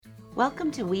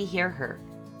Welcome to We Hear Her.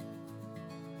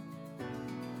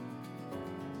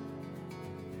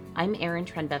 I'm Erin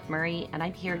Trenbeth Murray, and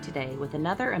I'm here today with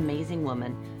another amazing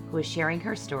woman who is sharing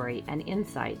her story and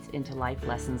insights into life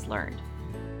lessons learned.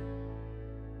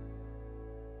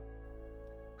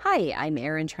 Hi, I'm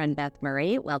Erin Trenbeth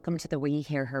Murray. Welcome to the We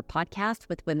Hear Her podcast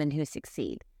with women who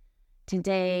succeed.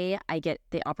 Today, I get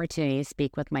the opportunity to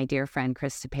speak with my dear friend,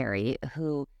 Krista Parry,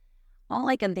 who all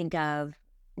I can think of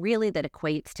really that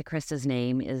equates to Krista's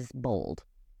name is bold.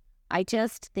 I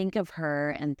just think of her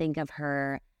and think of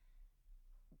her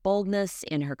boldness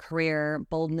in her career,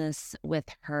 boldness with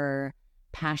her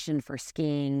passion for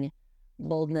skiing,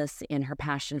 boldness in her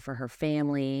passion for her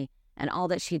family, and all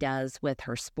that she does with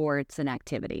her sports and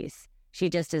activities. She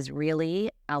just is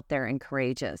really out there and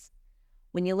courageous.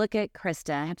 When you look at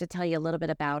Krista, I have to tell you a little bit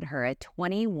about her. At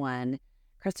 21,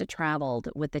 Krista traveled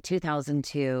with the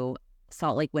 2002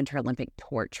 Salt Lake Winter Olympic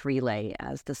torch relay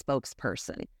as the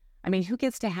spokesperson. I mean, who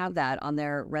gets to have that on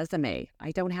their resume?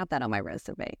 I don't have that on my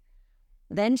resume.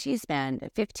 Then she spent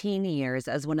 15 years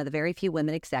as one of the very few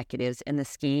women executives in the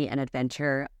ski and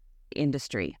adventure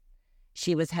industry.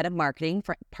 She was head of marketing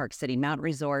for Park City Mountain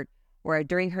Resort, where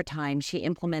during her time, she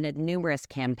implemented numerous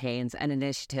campaigns and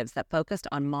initiatives that focused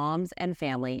on moms and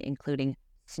family, including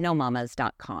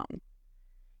snowmamas.com.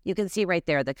 You can see right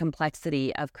there the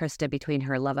complexity of Krista between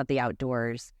her love of the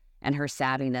outdoors and her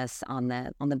savviness on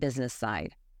the business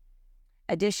side.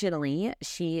 Additionally,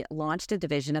 she launched a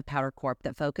division of Powder Corp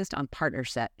that focused on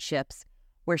partnerships,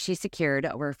 where she secured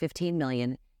over $15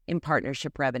 million in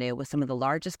partnership revenue with some of the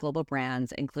largest global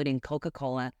brands, including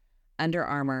Coca-Cola, Under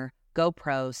Armour,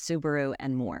 GoPro, Subaru,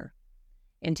 and more.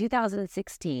 In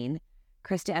 2016,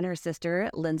 Krista and her sister,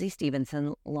 Lindsay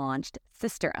Stevenson, launched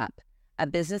Sister Up, a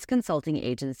business consulting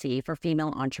agency for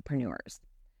female entrepreneurs.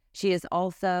 She is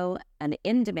also an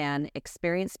in-demand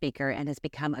experienced speaker and has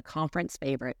become a conference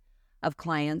favorite of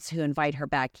clients who invite her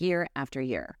back year after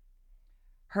year.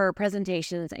 Her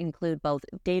presentations include both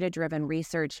data-driven,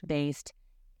 research-based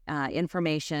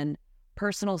information,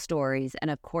 personal stories,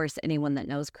 and of course, anyone that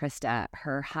knows Krista,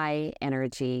 her high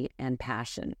energy and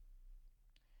passion.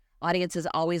 Audiences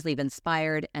always leave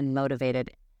inspired and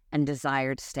motivated and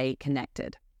desire to stay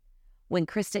connected. When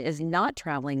Krista is not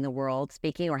traveling the world,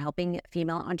 speaking or helping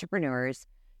female entrepreneurs,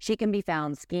 she can be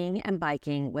found skiing and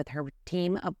biking with her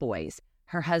team of boys,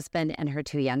 her husband, and her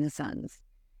two young sons.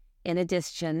 In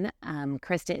addition,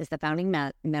 Krista is the founding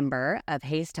member of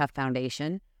Hayes Tough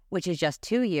Foundation, which in just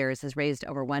 2 years has raised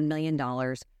over $1 million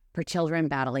for children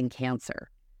battling cancer.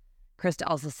 Krista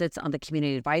also sits on the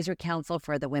Community Advisory Council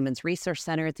for the Women's Resource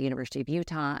Center at the University of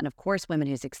Utah, and of course, Women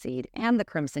Who Succeed, and the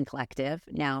Crimson Collective,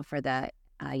 now for the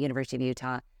University of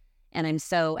Utah. And I'm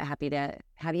so happy to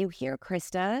have you here,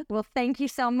 Krista. Well, thank you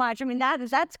so much. I mean,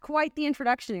 that's quite the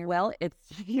introduction. Well, it's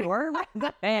your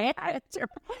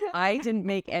I didn't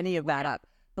make any of that up,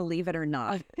 believe it or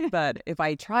not. But if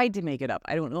I tried to make it up,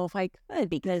 I don't know if I could,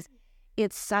 because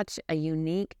it's such a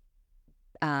unique,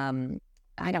 it's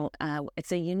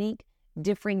a unique,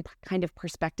 differing kind of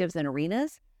perspectives and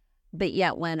arenas. But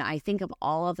yet when I think of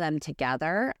all of them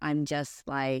together, I'm just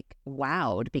like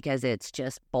wowed, because it's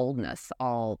just boldness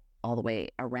all the way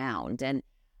around. And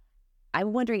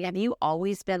I'm wondering, have you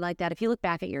always been like that? If you look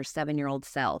back at your 7-year-old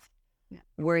self,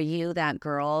 were you that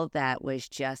girl that was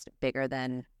just bigger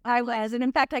than... I was. And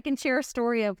in fact, I can share a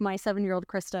story of my 7-year-old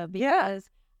Krista, because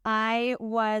I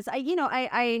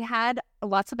had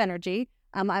lots of energy.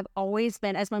 I've always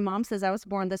been, as my mom says, I was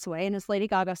born this way. And as Lady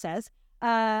Gaga says,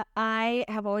 I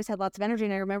have always had lots of energy.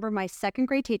 And I remember my second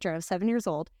grade teacher, I was 7 years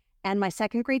old, and my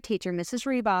second grade teacher, Mrs.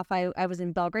 Reboff, I was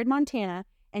in Belgrade, Montana,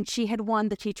 and she had won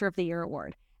the Teacher of the Year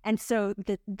award. And so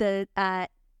I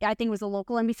think it was a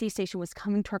local NBC station, was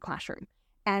coming to our classroom.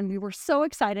 And we were so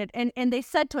excited. And they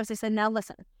said to us, they said, now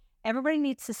listen, everybody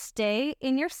needs to stay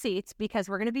in your seats, because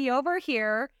we're going to be over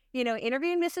here,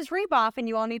 interviewing Mrs. Reboff, and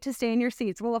you all need to stay in your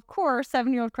seats. Well, of course,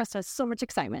 7-year-old Krista has so much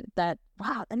excitement that,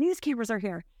 wow, the newskeepers are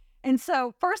here. And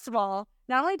so, first of all,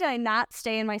 not only did I not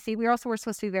stay in my seat, we also were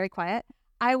supposed to be very quiet.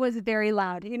 I was very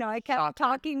loud. I kept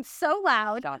talking so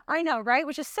loud. I know, right?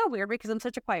 Which is so weird, because I'm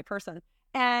such a quiet person.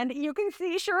 And you can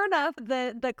see, sure enough,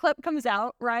 the clip comes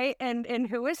out, right? And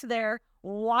who is there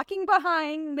walking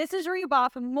behind Mrs.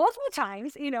 Reboff multiple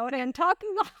times, and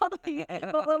talking all the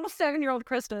little 7-year-old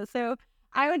Krista. So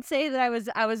I would say that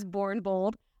I was born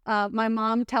bold. My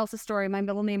mom tells a story. My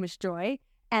middle name is Joy.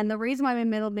 And the reason why my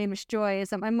middle name is Joy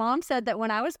is that my mom said that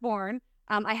when I was born,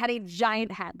 I had a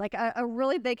giant head, like a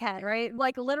really big head, right?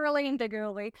 Like literally and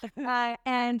figuratively.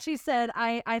 And she said,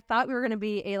 I thought we were going to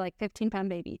be a 15-pound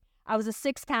baby. I was a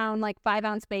 6-pound, like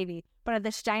 5-ounce baby, but I had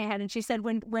this giant head. And she said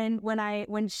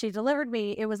when she delivered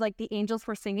me, it was like the angels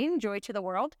were singing joy to the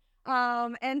world.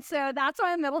 And so that's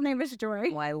why my middle name is Joy.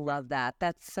 Oh, I love that.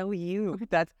 That's so you.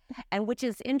 And which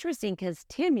is interesting because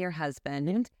Tim, your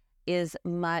husband, is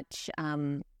much,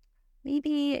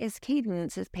 maybe his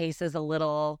cadence, his pace is a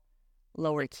little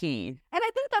lower key. And I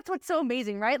think that's what's so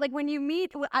amazing, right? Like when you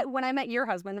meet, when I met your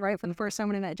husband, right, for the first time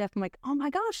when I met Jeff, I'm like, oh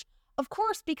my gosh, of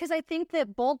course, because I think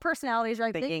that bold personalities,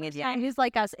 right? The yin and yang. Who's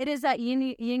like us, it is that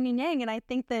yin and yang. And I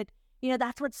think that,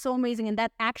 that's what's so amazing. And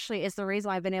that actually is the reason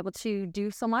why I've been able to do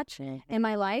so much in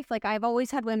my life. Like I've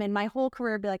always had women my whole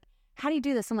career be like, how do you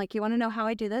do this? I'm like, you want to know how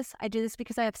I do this? I do this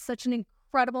because I have such an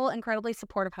incredibly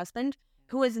supportive husband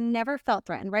who has never felt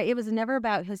threatened, right? It was never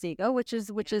about his ego, which is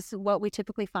what we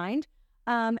typically find.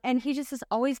 And he just has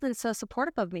always been so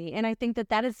supportive of me. And I think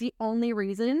that is the only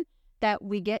reason that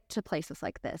we get to places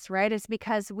like this, right? It's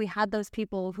because we had those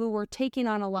people who were taking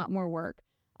on a lot more work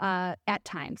at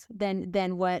times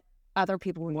than what other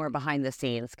people were. More behind the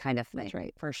scenes kind of thing. That's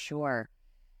right. For sure.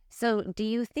 So do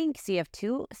you think, so you have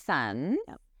 2 sons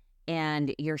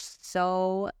and you're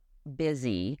so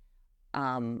busy.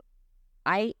 What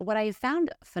I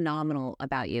found phenomenal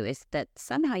about you is that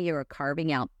somehow you are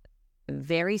carving out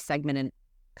very segmented,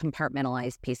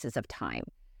 compartmentalized pieces of time.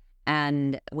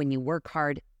 And when you work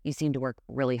hard, you seem to work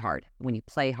really hard. When you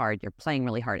play hard, you're playing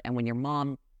really hard. And when you're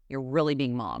mom, you're really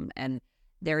being mom. And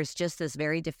there's just this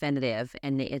very definitive,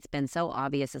 and it's been so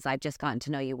obvious as I've just gotten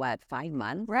to know you, 5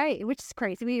 months? Right, which is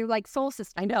crazy. We're like soul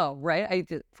sisters. I know, right?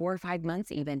 4 or 5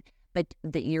 months even. But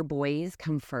that your boys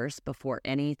come first before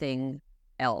anything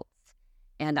else.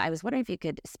 And I was wondering if you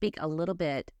could speak a little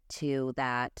bit to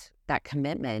that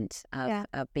commitment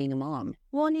of being a mom.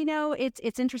 Well, and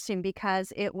it's interesting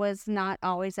because it was not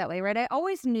always that way, right? I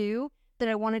always knew that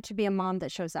I wanted to be a mom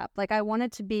that shows up. Like I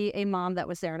wanted to be a mom that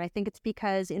was there. And I think it's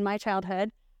because in my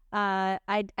childhood, I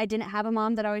didn't have a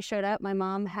mom that always showed up. My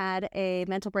mom had a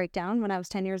mental breakdown when I was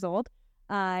 10 years old.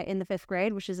 In the 5th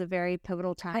grade, which is a very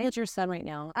pivotal time. How old's your son right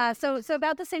now? So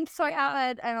about the same. So I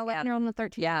had an 11-year-old and a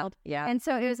 13-year-old. Yeah. And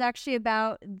so it was actually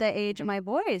about the age of my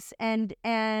boys. And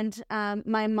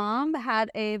my mom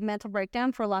had a mental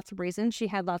breakdown for lots of reasons. She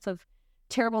had lots of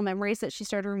terrible memories that she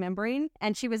started remembering.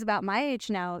 And she was about my age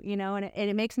now, and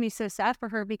it makes me so sad for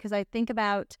her because I think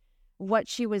about what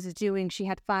she was doing. She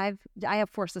had I have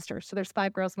 4 sisters, so there's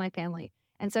 5 girls in my family.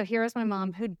 And so here is my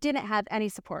mom who didn't have any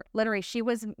support. Literally, she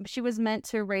was meant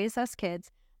to raise us kids.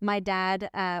 My dad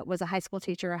was a high school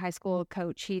teacher, a high school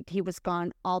coach. He was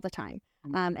gone all the time.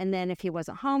 And then if he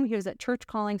wasn't home, he was at church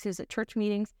callings, he was at church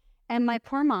meetings. And my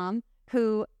poor mom,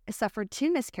 who suffered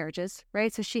 2 miscarriages,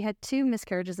 right? So she had 2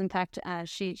 miscarriages. In fact,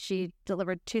 she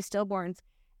delivered 2 stillborns,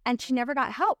 and she never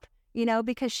got help,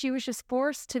 because she was just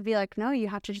forced to be like, no, you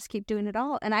have to just keep doing it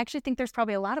all. And I actually think there's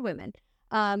probably a lot of women,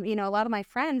 a lot of my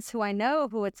friends who I know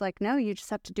who it's like, no, you just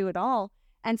have to do it all.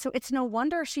 And so it's no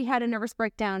wonder she had a nervous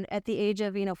breakdown at the age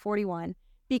of, 41,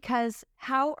 because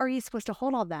how are you supposed to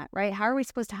hold all that, right? How are we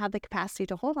supposed to have the capacity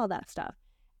to hold all that stuff?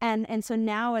 And so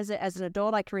now as an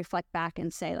adult, I can reflect back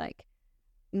and say like,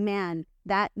 man,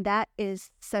 that is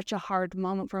such a hard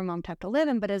moment for a mom to have to live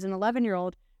in. But as an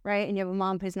 11-year-old, right, and you have a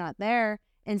mom who's not there,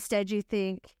 instead you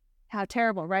think, how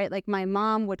terrible, right? Like my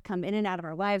mom would come in and out of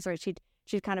our lives, right?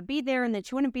 She'd kind of be there and then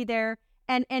she wouldn't be there.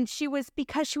 And she was,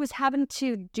 because she was having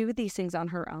to do these things on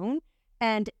her own.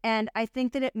 And I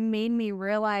think that it made me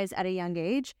realize at a young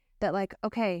age that like,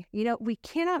 okay, we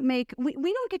cannot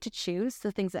we don't get to choose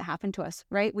the things that happen to us,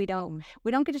 right? We don't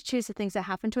get to choose the things that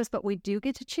happen to us, but we do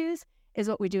get to choose is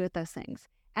what we do with those things.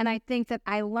 And I think that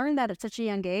I learned that at such a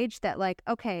young age that like,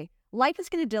 okay, life is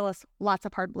going to deal us lots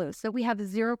of hard blues that we have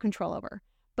zero control over,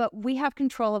 but we have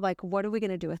control of like, what are we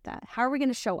going to do with that? How are we going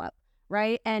to show up?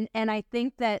 Right. And I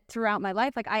think that throughout my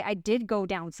life, like I did go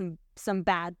down some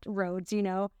bad roads,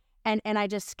 and I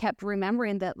just kept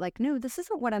remembering that like, no, this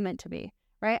isn't what I'm meant to be.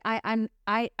 Right.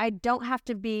 I don't have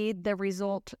to be the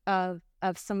result of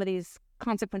some of these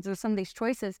consequences, some of these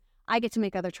choices. I get to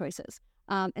make other choices.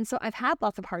 And so I've had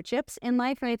lots of hardships in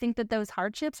life. And I think that those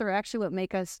hardships are actually what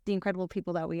make us the incredible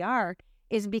people that we are,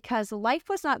 is because life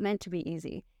was not meant to be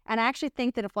easy. And I actually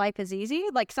think that if life is easy,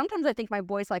 like sometimes I think my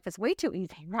boys' life is way too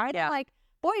easy, right? Yeah. Like,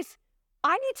 boys,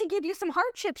 I need to give you some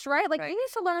hardships, right? Like, you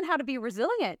need to learn how to be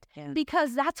resilient,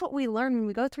 because that's what we learn when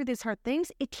we go through these hard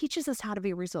things. It teaches us how to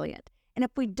be resilient. And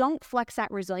if we don't flex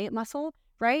that resilient muscle,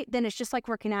 right, then it's just like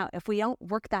working out. If we don't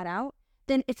work that out,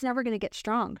 then it's never going to get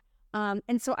strong.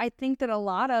 And so I think that a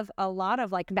lot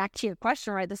of like, back to your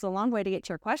question, right? This is a long way to get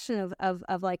to your question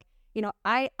of like,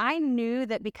 I knew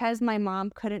that because my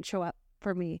mom couldn't show up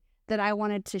for me, that I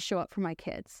wanted to show up for my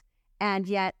kids. And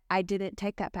yet I didn't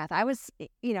take that path. I was,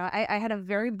 I had a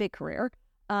very big career.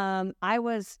 I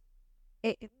was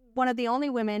one of the only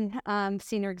women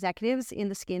senior executives in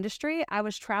the ski industry. I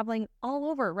was traveling all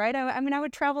over, right? I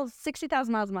would travel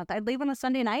 60,000 miles a month. I'd leave on a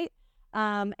Sunday night,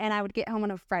 and I would get home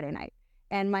on a Friday night.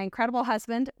 And my incredible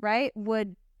husband, right,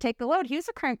 would take the load. He was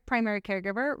a primary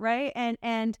caregiver, right?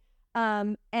 And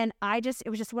it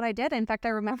was just what I did. In fact, I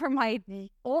remember my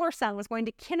older son was going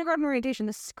to kindergarten orientation.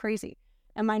 This is crazy.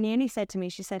 And my nanny said to me,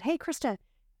 she said, "Hey, Krista,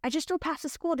 I just drove past the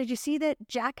school. Did you see that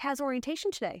Jack has orientation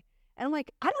today?" And I'm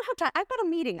like, "I don't have time. I've got a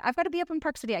meeting. I've got to be up in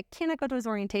Park City. I cannot go to his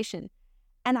orientation."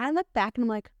 And I look back and I'm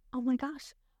like, oh my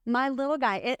gosh, my little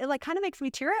guy. It like kind of makes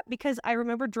me tear up because I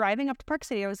remember driving up to Park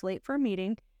City. I was late for a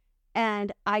meeting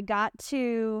and I got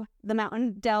to the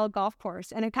Mountain Dell golf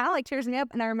course and it kind of like tears me up.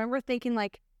 And I remember thinking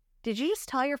like, did you just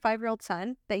tell your 5-year-old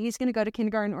son that he's going to go to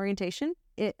kindergarten orientation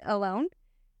alone?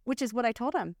 Which is what I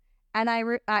told him. And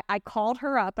I called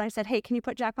her up and I said, "Hey, can you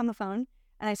put Jack on the phone?"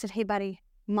 And I said, "Hey, buddy,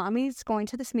 mommy's going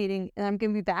to this meeting and I'm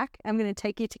going to be back. I'm going to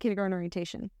take you to kindergarten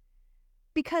orientation."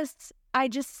 Because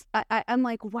I'm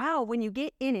like, wow, when you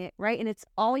get in it, right? And it's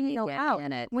all you know out.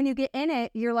 When you get in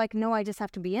it, you're like, no, I just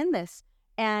have to be in this.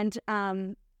 And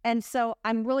so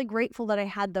I'm really grateful that I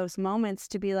had those moments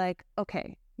to be like,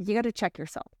 okay, you got to check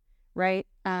yourself, right?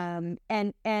 And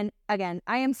again,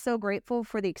 I am so grateful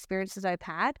for the experiences I've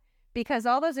had. Because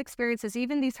all those experiences,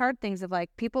 even these hard things of like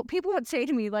people would say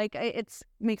to me, like, it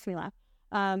makes me laugh.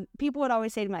 People would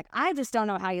always say to me, like, "I just don't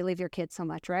know how you leave your kids so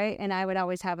much," right? And I would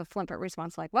always have a flippant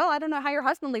response like, "Well, I don't know how your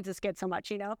husband leaves his kids so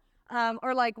much,"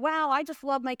 or like, "Wow, I just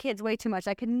love my kids way too much.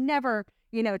 I could never,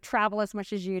 travel as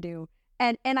much as you do."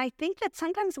 And I think that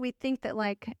sometimes we think that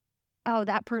like, oh,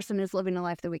 that person is living a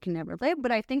life that we can never live.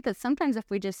 But I think that sometimes if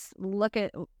we just look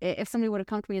at, if somebody would have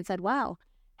come to me and said, "Wow,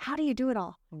 how do you do it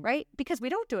all?" Right? Because we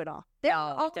don't do it all.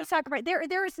 Sacrifice.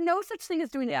 There is no such thing as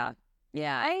doing it all.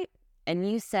 Yeah. Right? And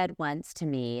you said once to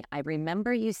me, I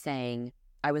remember you saying,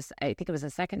 I think it was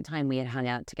the second time we had hung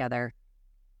out together,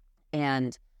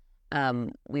 and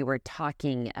we were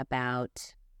talking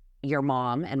about your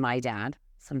mom and my dad,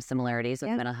 some similarities with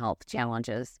mental health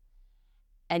challenges.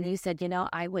 And you said,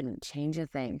 I wouldn't change a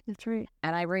thing. That's right.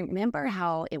 And I remember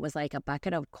how it was like a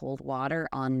bucket of cold water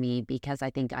on me because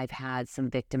I think I've had some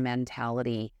victim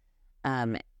mentality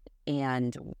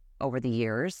and over the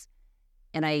years.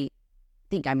 And I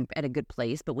think I'm at a good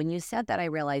place. But when you said that, I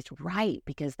realized, right,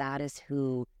 because that is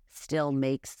who still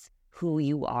makes who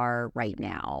you are right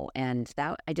now. And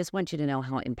that I just want you to know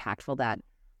how impactful that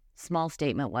small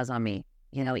statement was on me.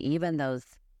 Even those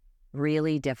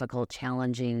really difficult,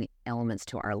 challenging elements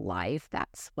to our life,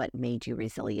 that's what made you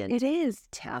resilient. It is.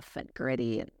 Tough and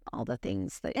gritty and all the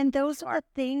things that... And those are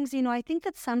things, I think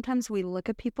that sometimes we look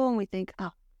at people and we think,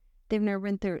 oh, they've never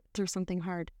been through something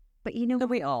hard. But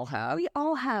we all have. We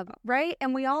all have, right?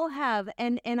 And we all have.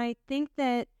 And I think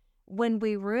that when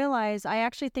we realize, I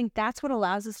actually think that's what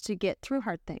allows us to get through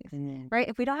hard things, right?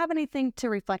 If we don't have anything to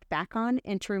reflect back on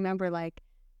and to remember, like,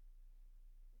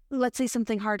 let's say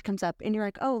something hard comes up and you're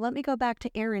like, oh, let me go back to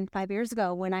Erin 5 years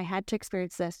ago when I had to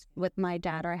experience this with my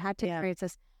dad, or I had to experience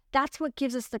this. That's what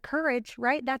gives us the courage,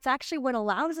 right? That's actually what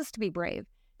allows us to be brave,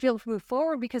 to be able to move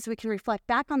forward, because we can reflect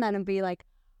back on that and be like,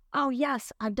 oh,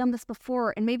 yes, I've done this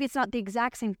before. And maybe it's not the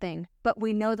exact same thing, but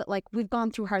we know that like we've gone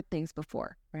through hard things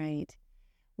before. Right.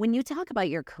 When you talk about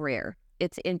your career,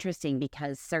 it's interesting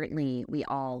because certainly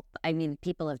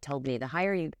people have told me the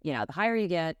higher you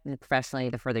get professionally,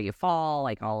 the further you fall,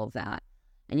 like all of that.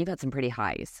 And you've had some pretty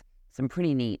highs, some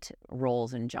pretty neat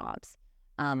roles and jobs.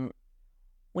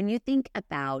 When you think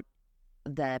about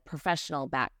the professional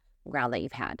background that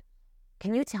you've had,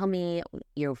 can you tell me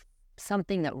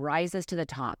something that rises to the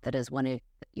top that is one of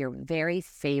your very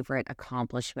favorite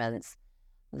accomplishments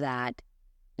that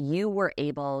you were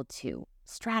able to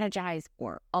strategize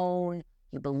or own?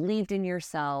 You believed in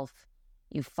yourself,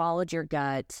 you followed your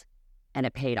gut, and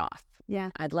it paid off. Yeah.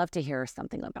 I'd love to hear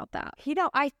something about that.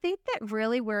 I think that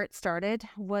really where it started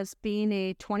was being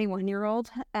a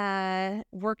 21-year-old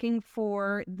working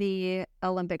for the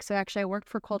Olympics. So actually I worked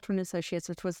for Coulter & Associates,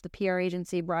 which was the PR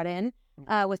agency brought in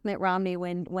with Mitt Romney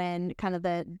when kind of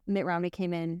Mitt Romney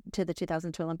came in to the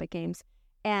 2002 Olympic Games.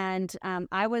 And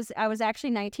I was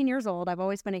actually 19 years old. I've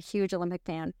always been a huge Olympic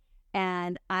fan.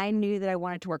 And I knew that I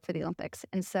wanted to work for the Olympics.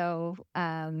 And so,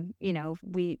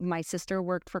 my sister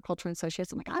worked for Coulter &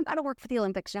 Associates. I'm like, I've got to work for the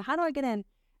Olympics. How do I get in?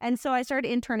 And so I started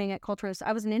interning at Coulter.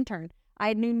 I was an intern.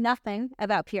 I knew nothing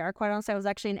about PR. Quite honestly, I was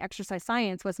actually in exercise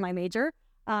science was my major,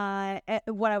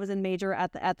 what I was in major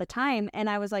at the time. And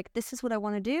I was like, this is what I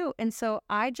want to do. And so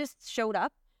I just showed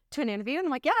up to an interview, and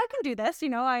I'm like, yeah, I can do this.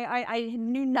 I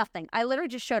knew nothing. I literally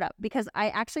just showed up because I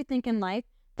actually think in life,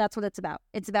 that's what it's about.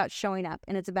 It's about showing up,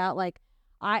 and it's about like,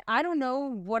 I don't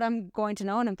know what I'm going to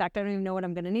know. And in fact, I don't even know what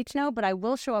I'm going to need to know, but I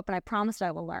will show up and I promised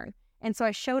I will learn. And so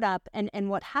I showed up, and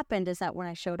what happened is that when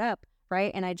I showed up,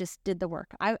 right, and I just did the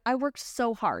work, I worked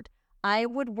so hard. I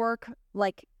would work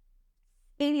like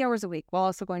 80 hours a week while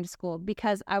also going to school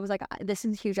because I was like, this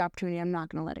is a huge opportunity. I'm not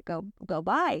going to let it go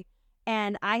by.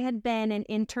 And I had been an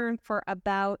intern for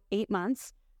about 8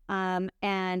 months.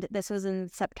 And this was in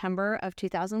September of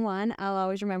 2001. I'll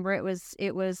always remember it was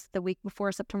the week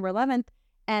before September 11th.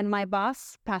 And my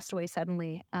boss passed away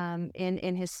suddenly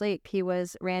in his sleep. He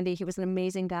was Randy. He was an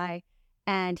amazing guy.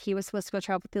 And he was supposed to go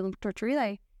travel with the Olympic torch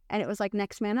relay. And it was like,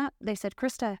 next man up. They said,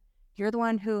 Krista, you're the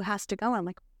one who has to go. I'm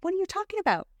like, what are you talking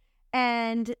about?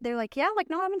 And they're like, yeah, like,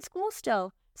 no, I'm in school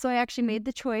still. So I actually made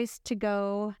the choice to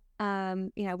go,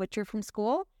 withdrew from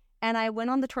school. And I went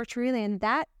on the torch relay. And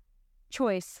that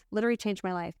choice literally changed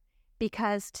my life.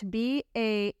 Because to be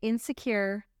a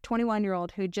insecure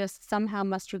 21-year-old who just somehow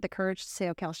mustered the courage to say,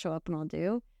 okay, I'll show up and I'll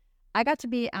do. I got to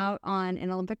be out on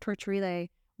an Olympic torch relay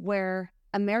where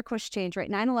America was changed, right?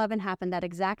 9/11 happened that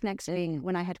exact next day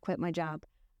when I had quit my job.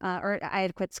 Or I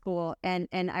had quit school. And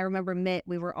I remember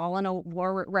we were all in a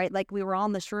war, right? Like we were all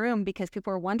in this room because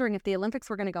people were wondering if the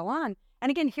Olympics were going to go on. And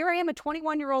again, here I am, a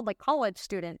 21-year-old like college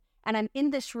student. And I'm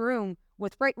in this room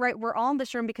with, we're all in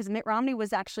this room because Mitt Romney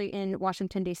was actually in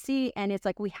Washington, D.C. And it's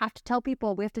like, we have to tell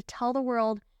the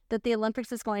world that the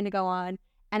Olympics is going to go on.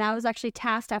 And I was actually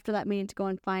tasked after that meeting to go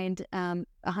and find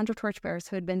 100 torchbearers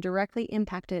who had been directly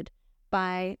impacted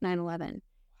by 9/11.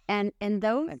 And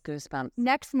those goosebumps.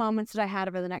 Next moments that I had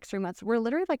over the next 3 months were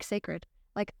literally like sacred.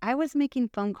 Like I was making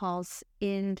phone calls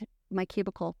in my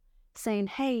cubicle saying,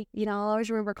 hey, I'll always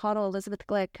remember call to Elizabeth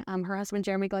Glick. Her husband,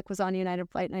 Jeremy Glick, was on United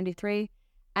Flight 93.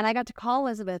 And I got to call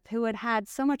Elizabeth, who had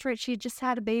so much, right? She just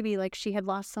had a baby. Like she had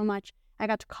lost so much. I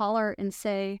got to call her and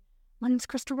say, my name's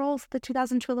Krista Rolls, the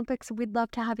 2002 Olympics. We'd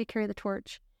love to have you carry the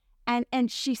torch. And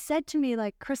she said to me,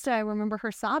 like, Krista, I remember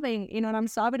her sobbing, and I'm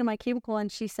sobbing in my cubicle.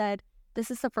 And she said, this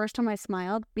is the first time I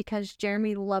smiled because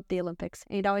Jeremy loved the Olympics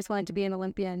and he'd always wanted to be an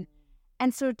Olympian.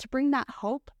 And so to bring that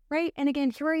hope, right? And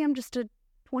again, here I am, just a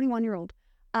 21-year-old.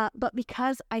 But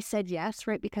because I said yes,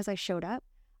 right? Because I showed up,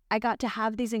 I got to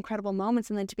have these incredible moments,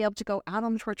 and then to be able to go out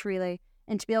on the torch relay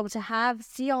and to be able to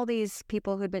see all these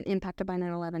people who had been impacted by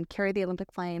 9/11 carry the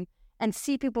Olympic flame, and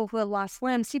see people who had lost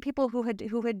limbs, see people who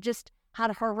had just had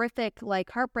a horrific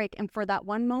like heartbreak, and for that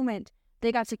one moment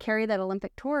they got to carry that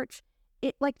Olympic torch.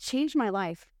 It like changed my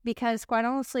life because quite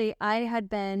honestly, I had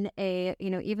been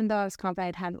even though I was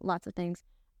confident, I had lots of things.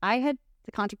 I had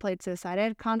contemplated suicide.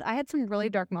 I had some really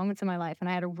dark moments in my life, and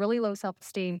I had a really low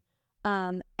self-esteem.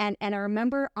 And I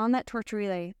remember on that torch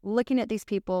relay looking at these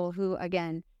people who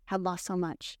again had lost so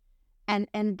much, and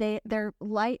their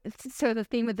light. So the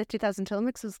theme of the 2002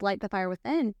 Olympics was light the fire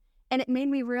within, and it made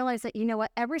me realize that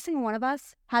every single one of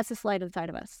us has this light inside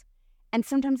of us. And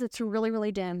sometimes it's really,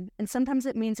 really dim. And sometimes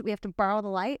it means that we have to borrow the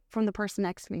light from the person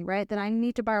next to me, right? That I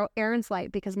need to borrow Aaron's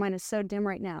light because mine is so dim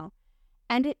right now.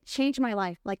 And it changed my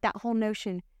life, like that whole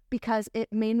notion, because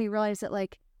it made me realize that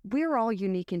like we're all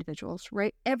unique individuals,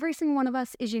 right? Every single one of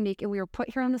us is unique, and we were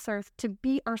put here on this earth to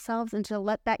be ourselves and to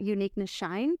let that uniqueness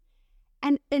shine.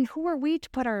 And who are we to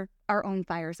put our own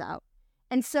fires out?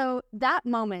 And so that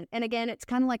moment, and again, it's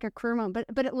kind of like a career moment,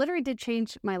 but it literally did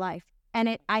change my life.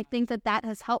 And I think that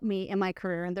has helped me in my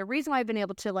career. And the reason why I've been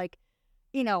able to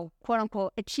quote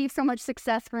unquote, achieve so much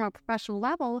success from a professional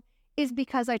level is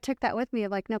because I took that with me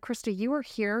of like, no, Krista, you are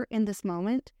here in this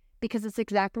moment because it's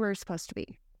exactly where you're supposed to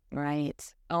be.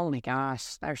 Right. Oh my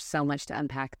gosh. There's so much to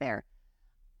unpack there.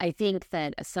 I think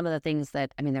that some of the things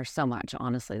there's so much,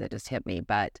 honestly, that just hit me,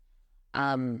 but,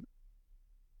 wow.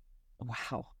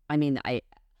 I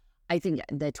think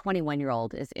the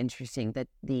 21-year-old is interesting, that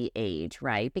the age,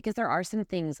 right? Because there are some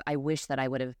things I wish I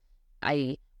would have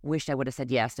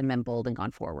said yes and been bold and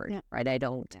gone forward, right? I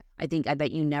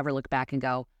bet you never look back and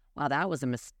go, wow, that was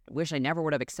wish I never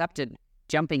would have accepted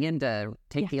jumping in to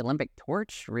take the Olympic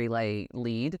torch relay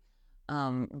lead.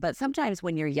 But sometimes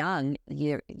when you're young,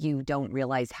 you don't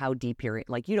realize how deep you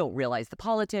don't realize the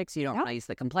politics, you don't realize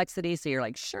the complexity. So you're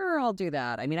like, sure, I'll do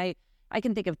that. I mean, I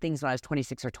can think of things when I was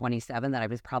 26 or 27 that I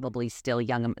was probably still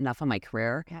young enough in my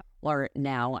career. Yeah. Or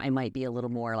now I might be a little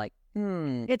more like,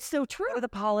 it's so true. What are the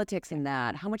politics in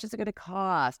that? How much is it going to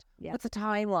cost? Yeah. What's the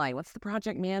timeline? What's the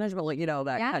project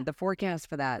management? The forecast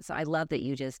for that. So I love that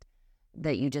you just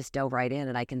dove right in,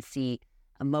 and I can see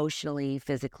emotionally,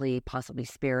 physically, possibly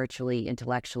spiritually,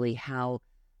 intellectually, how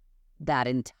that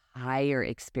entire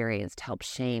experience helped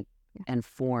shape and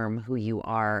form who you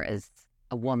are as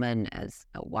a woman, as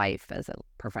a wife, as a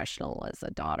professional, as a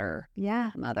daughter,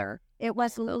 mother. It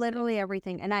was literally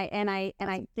everything. And I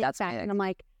think back and I'm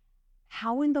like,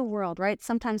 how in the world, right?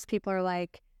 Sometimes people are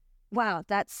like, wow,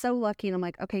 that's so lucky. And I'm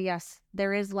like, okay, yes,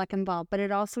 there is luck involved, but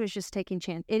it also is just taking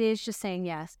chance. It is just saying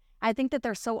yes. I think that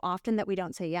there's so often that we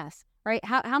don't say yes, right?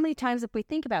 How many times, if we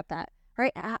think about that,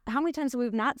 right? How many times have we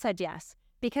not said yes?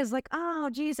 Because like, oh,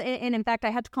 geez. And in fact, I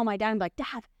had to call my dad and be like,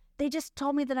 Dad, they just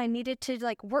told me that I needed to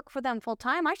like work for them full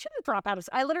time. I shouldn't drop out of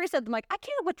school. I literally said to them, like, I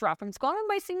can't withdraw from school. I'm in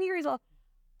my senior year. He's all,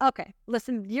 okay,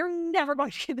 listen, you're never going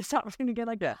to get this opportunity again.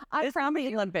 Like, I promise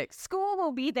you, Olympics. School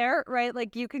will be there, right?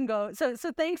 Like, you can go. So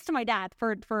thanks to my dad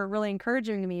for really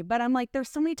encouraging me. But I'm like, there's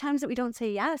so many times that we don't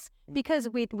say yes because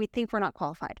we think we're not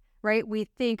qualified, right? We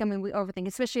think, we overthink,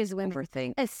 especially as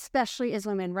women. Especially as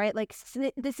women, right? Like,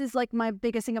 this is like my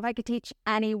biggest thing. If I could teach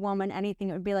any woman anything,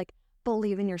 it would be like,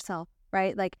 believe in yourself,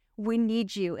 right? Like, we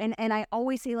need you. And I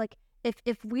always say, like,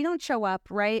 if we don't show up,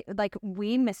 right, like,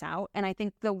 we miss out. And I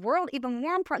think the world, even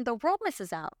more important, the world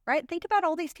misses out, right? Think about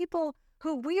all these people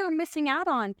who we are missing out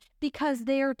on because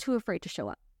they are too afraid to show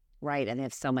up. Right, and they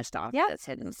have so much to offer that's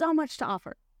hidden. So much to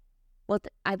offer. Well,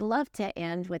 I'd love to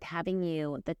end with having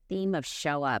you. The theme of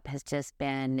show up has just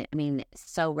been,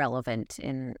 so relevant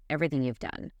in everything you've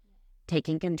done.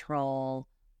 Taking control,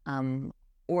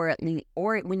 or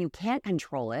when you can't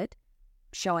control it,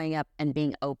 showing up and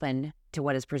being open to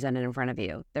what is presented in front of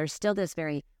you. There's still this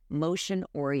very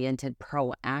motion-oriented,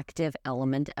 proactive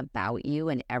element about you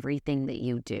and everything that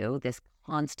you do, this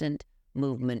constant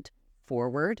movement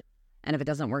forward. And if it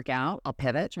doesn't work out, I'll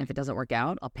pivot. And if it doesn't work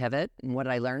out, I'll pivot. And what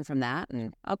did I learn from that?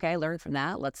 And okay, I learned from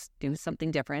that. Let's do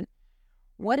something different.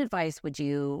 What advice would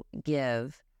you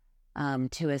give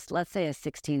to us, let's say a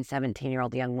 16,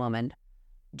 17-year-old young woman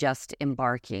just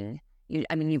embarking?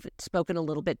 You've spoken a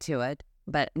little bit to it,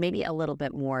 but maybe a little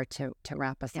bit more to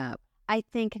wrap us up. I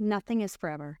think nothing is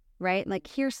forever, right? Like,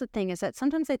 here's the thing is that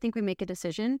sometimes I think we make a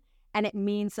decision and it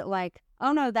means that, like,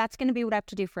 oh no, that's going to be what I have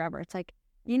to do forever. It's like,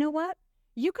 you know what?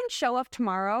 You can show up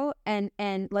tomorrow and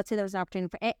let's say there was an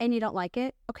opportunity and you don't like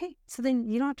it. Okay. So then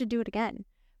you don't have to do it again.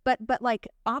 But like,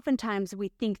 oftentimes we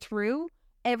think through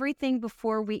everything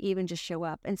before we even just show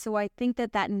up. And so I think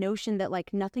that notion that,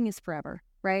 like, nothing is forever,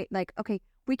 right? Like, okay,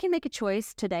 we can make a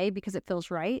choice today because it feels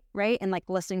right? And like,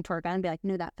 listening to our gut and be like,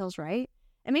 no, that feels right.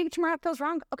 And maybe tomorrow it feels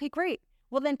wrong. Okay, great.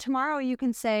 Well, then tomorrow you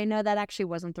can say, no, that actually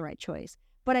wasn't the right choice.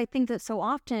 But I think that so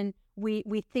often we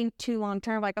think too long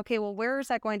term, like, okay, well, where is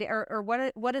that going to, or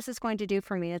what is this going to do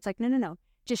for me? It's like, no.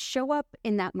 Just show up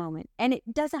in that moment. And it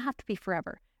doesn't have to be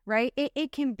forever, right?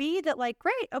 It can be that, like,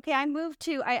 great, okay, I moved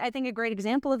to, I think a great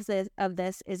example of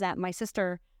this is that my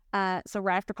sister, so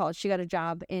right after college, she got a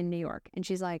job in New York. And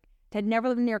she's like, had never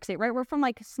lived in New York State, right? We're from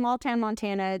like small town,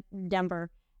 Montana, Denver.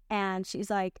 And she's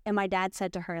like, and my dad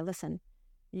said to her, listen,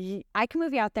 I can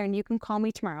move you out there and you can call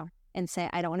me tomorrow and say,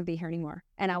 I don't want to be here anymore.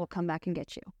 And I will come back and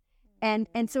get you. And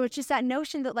so it's just that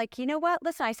notion that, like, you know what?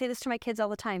 Listen, I say this to my kids all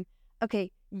the time.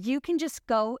 Okay, you can just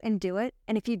go and do it.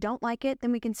 And if you don't like it,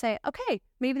 then we can say, okay,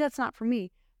 maybe that's not for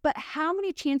me. But how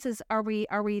many chances are we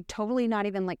totally not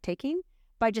even, like, taking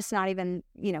by just not even,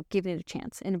 giving it a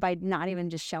chance and by not even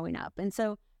just showing up? And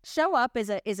so show up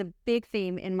is a big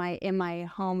theme in my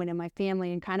home and in my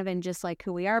family and kind of in just like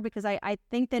who we are, because I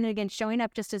think then again, showing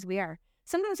up just as we are.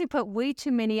 Sometimes we put way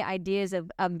too many ideas of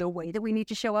the way that we need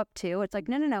to show up too. It's like,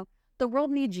 no. The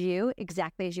world needs you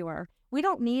exactly as you are. We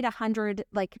don't need 100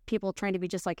 like people trying to be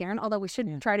just like Erin, although we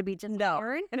should try to be just like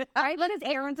Erin, right? Because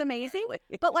Erin's amazing.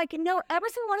 But like, no, every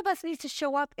single one of us needs to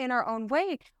show up in our own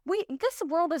way. This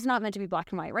world is not meant to be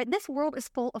black and white, right? This world is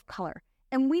full of color,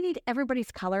 and we need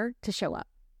everybody's color to show up.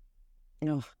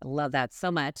 Oh, I love that so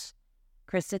much.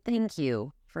 Krista, thank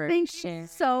you for sharing. You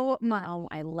so much. Oh,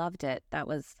 I loved it. That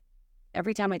was,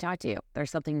 every time I talk to you,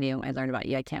 there's something new I learned about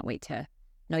you. I can't wait to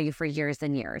know you for years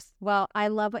and years. Well, I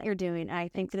love what you're doing. I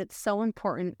think that it's so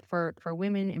important for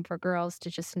women and for girls to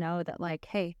just know that, like,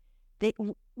 hey,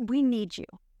 we need you.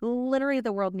 Literally,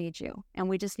 the world needs you. And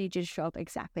we just need you to show up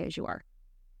exactly as you are.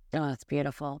 Oh, that's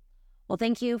beautiful. Well,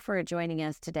 thank you for joining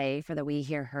us today for the We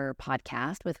Hear Her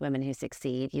podcast with Women Who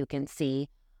Succeed. You can see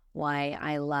why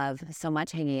I love so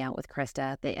much hanging out with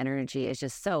Krista. The energy is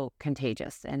just so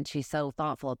contagious, and she's so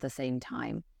thoughtful at the same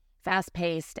time.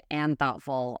 Fast-paced and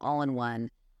thoughtful, all in one.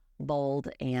 Bold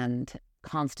and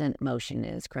constant motion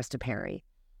is Krista Parry.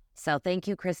 So thank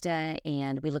you, Krista,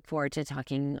 and we look forward to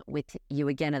talking with you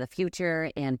again in the future,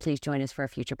 and please join us for a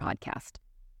future podcast.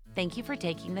 Thank you for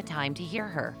taking the time to hear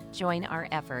her. Join our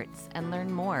efforts and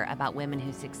learn more about Women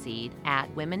Who Succeed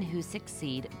at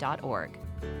womenwhosucceed.org.